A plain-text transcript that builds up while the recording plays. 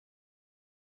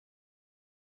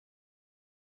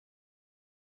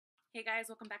Hey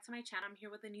guys, welcome back to my channel. I'm here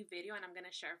with a new video and I'm going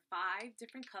to share 5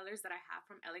 different colors that I have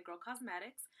from LA Girl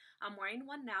Cosmetics. I'm wearing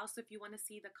one now, so if you want to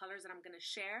see the colors that I'm going to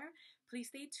share, please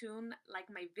stay tuned,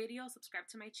 like my video, subscribe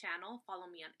to my channel,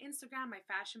 follow me on Instagram, my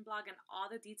fashion blog, and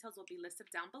all the details will be listed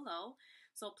down below.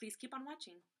 So please keep on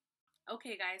watching.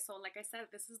 Okay guys, so like I said,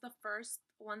 this is the first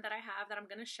one that I have that I'm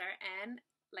going to share, and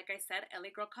like I said,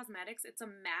 LA Girl Cosmetics, it's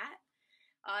a matte.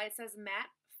 It says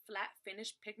matte flat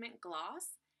finish pigment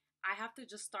gloss. I have to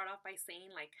just start off by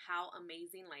saying like how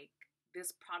amazing like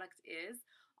this product is.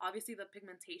 Obviously the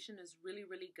pigmentation is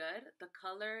really good. The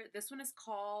color, this one is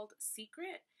called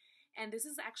Secret, and this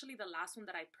is actually the last one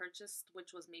that I purchased, which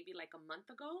was maybe like a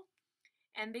month ago.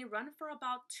 And they run for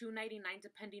about $2.99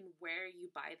 depending where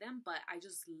you buy them, but I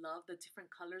just love the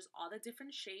different colors, all the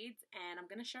different shades, and I'm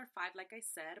gonna share 5 like I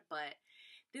said. But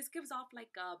this gives off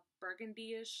like a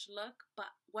burgundy-ish look.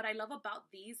 But what I love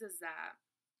about these is that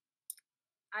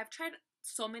I've tried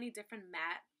so many different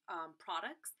matte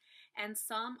products, and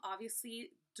some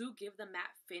obviously do give the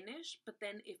matte finish, but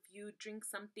then if you drink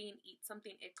something, eat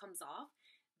something, it comes off.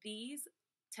 These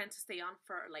tend to stay on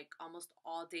for like almost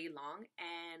all day long,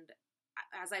 and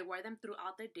as I wear them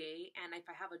throughout the day, and if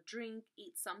I have a drink,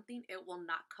 eat something, it will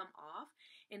not come off.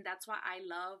 And that's why I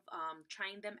love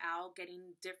trying them out,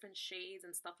 getting different shades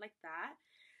and stuff like that.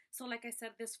 So like I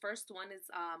said, this first one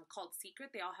is called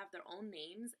Secret. They all have their own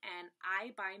names, and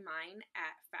I buy mine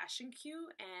at Fashion Q,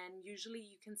 and usually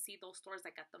you can see those stores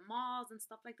like at the malls and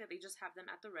stuff like that. They just have them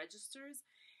at the registers,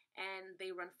 and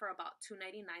they run for about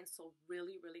 $2.99. So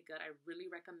really good. I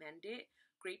really recommend it.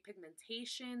 Great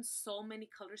pigmentation, so many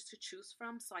colors to choose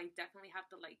from, so I definitely have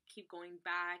to like keep going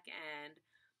back and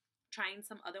trying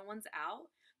some other ones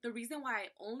out. The reason why I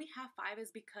only have 5 is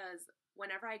because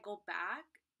whenever I go back,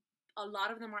 a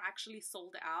lot of them are actually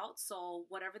sold out. So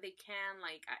whatever they can,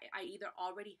 like I either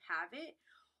already have it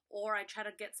or I try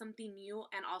to get something new,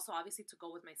 and also obviously to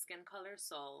go with my skin color.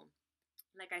 So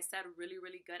like I said, really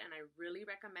good, and I really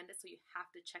recommend it, so you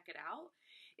have to check it out.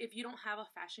 If you don't have a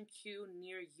Fashion Q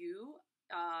near you,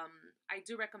 I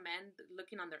do recommend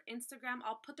looking on their Instagram.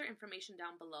 I'll put their information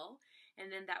down below, and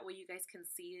then that way you guys can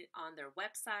see on their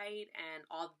website and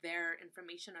all their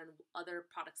information on other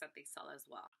products that they sell as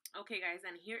well. Okay guys,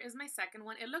 and here is my second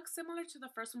one. It looks similar to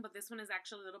the first one, but this one is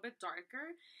actually a little bit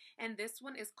darker, and this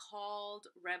one is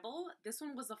called Rebel. This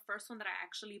one was the first one that I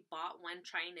actually bought when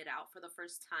trying it out for the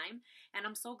first time, and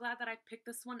I'm so glad that I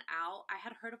picked this one out. I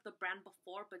had heard of the brand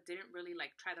before, but didn't really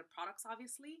like try their products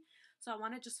obviously, so I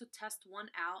wanted just to test one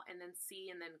out and then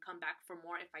see, and then come back for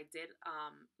more if I did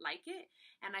like it.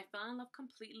 And I fell in love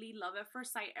completely. Love at first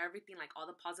sight, everything, like all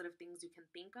the positive things you can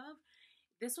think of.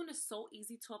 This one is so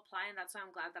easy to apply, and that's why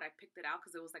I'm glad that I picked it out,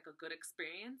 because it was like a good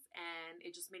experience, and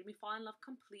it just made me fall in love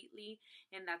completely,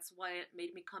 and that's what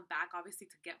made me come back, obviously,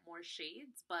 to get more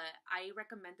shades. But I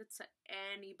recommend it to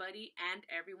anybody and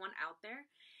everyone out there.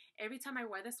 Every time I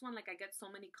wear this one, like I get so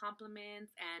many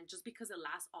compliments, and just because it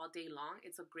lasts all day long,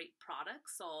 it's a great product.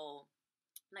 So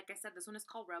like I said, this one is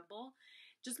called Rebel.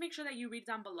 Just make sure that you read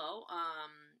down below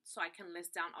so I can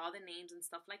list down all the names and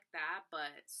stuff like that.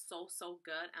 But so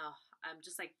good. I'm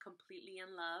just like completely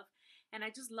in love. And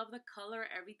I just love the color,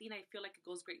 everything. I feel like it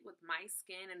goes great with my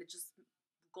skin, and it just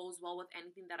goes well with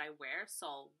anything that I wear.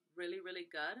 So really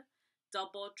good.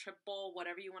 Double, triple,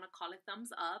 whatever you want to call it,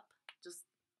 thumbs up. Just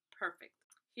perfect.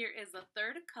 Here is the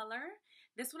third color.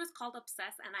 This one is called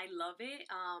Obsess, and I love it.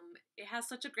 It has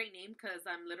such a great name because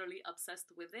I'm literally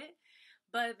obsessed with it.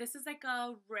 But this is like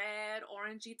a red,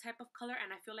 orangey type of color,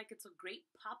 and I feel like it's a great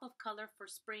pop of color for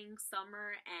spring,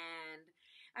 summer, and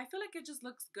I feel like it just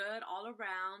looks good all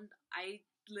around. I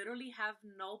literally have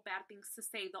no bad things to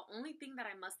say. The only thing that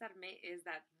I must admit is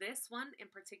that this one in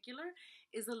particular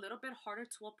is a little bit harder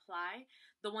to apply.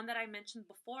 The one that I mentioned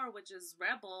before, which is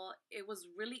Rebel, it was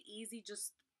really easy,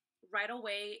 just right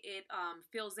away. It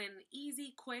fills in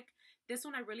easy, quick. This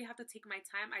one I really have to take my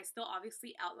time. I still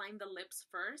obviously outline the lips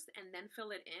first and then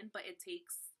fill it in, but it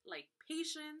takes like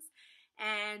patience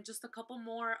and just a couple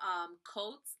more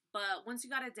coats. But once you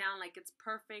got it down, like it's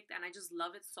perfect, and I just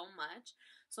love it so much.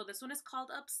 So this one is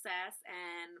called Obsess,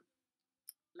 and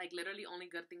like literally only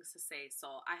good things to say.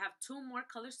 So I have 2 more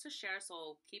colors to share,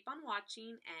 so keep on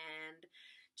watching, and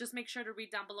just make sure to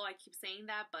read down below. I keep saying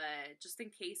that, but just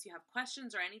in case you have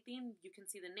questions or anything, you can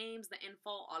see the names, the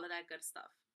info, all of that good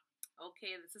stuff.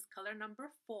 Okay, this is color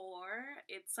number 4.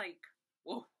 It's like,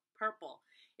 whoa, purple.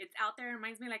 It's out there. It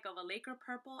reminds me like of a Laker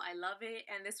purple. I love it.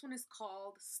 And this one is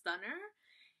called Stunner.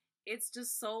 It's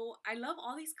just so, I love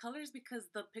all these colors because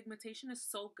the pigmentation is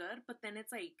so good, but then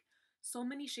it's like so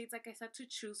many shades, like I said, to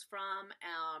choose from.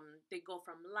 They go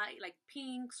from light, like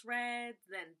pinks, reds,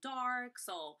 then dark.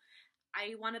 So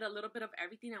I wanted a little bit of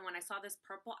everything, and when I saw this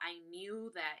purple, I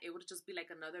knew that it would just be like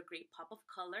another great pop of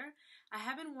color. I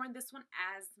haven't worn this one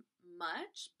as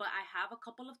much, but I have a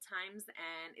couple of times,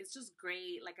 and it's just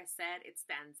great. Like I said, it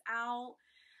stands out.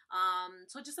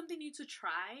 So just something new to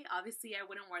try. Obviously, I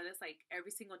wouldn't wear this like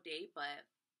every single day, but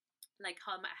like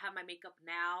how I have my makeup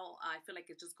now, I feel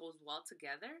like it just goes well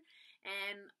together.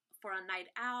 And for a night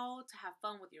out, to have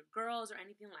fun with your girls or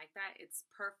anything like that, it's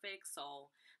perfect. So,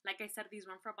 like I said, these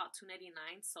run for about $2.99,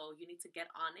 so you need to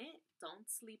get on it. Don't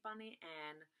sleep on it,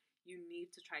 and you need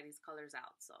to try these colors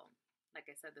out. So, like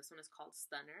I said, this one is called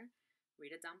Stunner.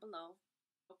 Read it down below.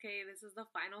 Okay, this is the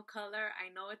final color.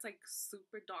 I know it's like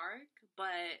super dark,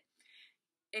 but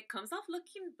it comes off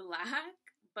looking black,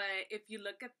 but if you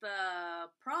look at the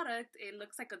product, it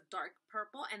looks like a dark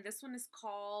purple, and this one is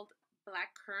called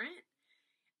Black Currant.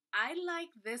 I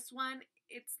like this one.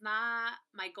 It's not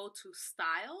my go-to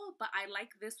style, but I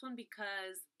like this one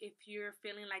because if you're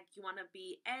feeling like you want to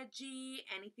be edgy,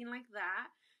 anything like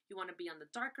that, you want to be on the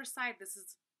darker side, this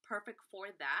is perfect for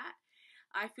that.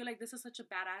 I feel like this is such a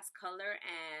badass color,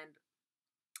 and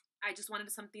I just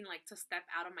wanted something like to step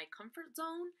out of my comfort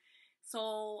zone.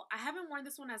 So I haven't worn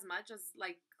this one as much as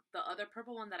like the other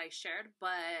purple one that I shared,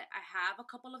 but I have a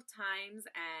couple of times,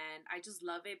 and I just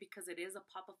love it because it is a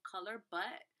pop of color,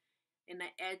 but in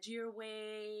an edgier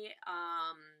way.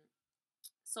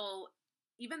 So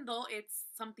even though it's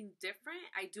something different,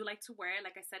 I do like to wear it,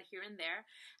 like I said, here and there.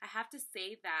 I have to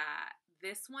say that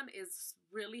this one is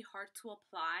really hard to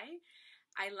apply.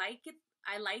 I like it.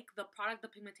 I like the product, the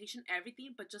pigmentation,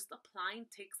 everything, but just applying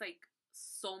takes like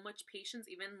so much patience,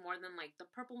 even more than like the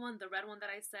purple one, the red one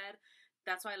that I said.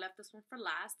 That's why I left this one for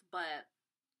last. But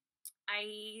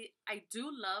I do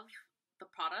love the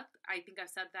product. I think I've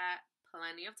said that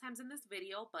plenty of times in this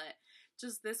video, but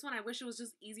just this one, I wish it was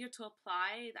just easier to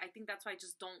apply. I think that's why I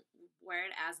just don't wear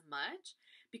it as much,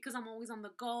 because I'm always on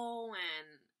the go,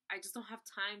 and I just don't have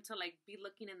time to like be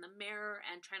looking in the mirror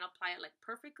and trying to apply it like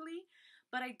perfectly.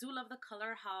 But I do love the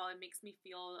color, how it makes me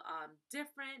feel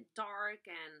different, dark,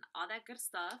 and all that good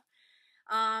stuff.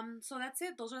 So that's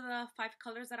it. Those are the 5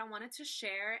 colors that I wanted to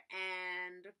share.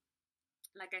 And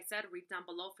like I said, read down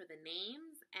below for the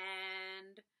names,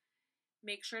 and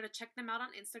make sure to check them out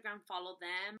on Instagram, follow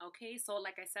them. Okay, so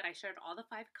like I said, I shared all the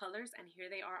 5 colors, and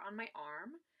here they are on my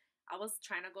arm. I was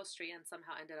trying to go straight and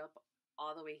somehow ended up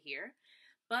all the way here.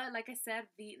 But like I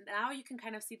said, now you can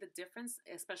kind of see the difference,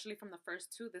 especially from the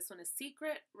first 2. This one is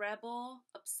Secret, Rebel,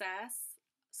 Obsess,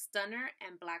 Stunner,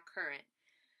 and Black Currant.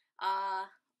 Uh,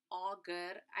 all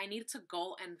good. I need to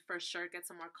go and for sure get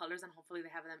some more colors, and hopefully they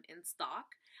have them in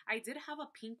stock. I did have a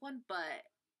pink one,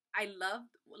 but I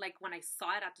loved like when I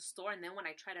saw it at the store, and then when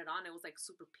I tried it on, it was like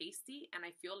super pasty, and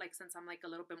I feel like since I'm like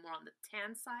a little bit more on the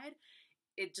tan side,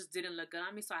 it just didn't look good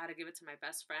on me, so I had to give it to my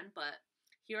best friend. But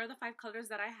here are the 5 colors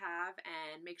that I have,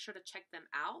 and make sure to check them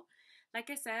out. Like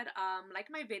I said,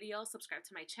 like my video, subscribe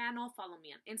to my channel, follow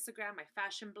me on Instagram, my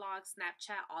fashion blog,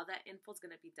 Snapchat, all that info is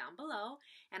going to be down below.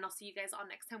 And I'll see you guys all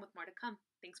next time with more to come.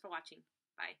 Thanks for watching.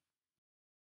 Bye.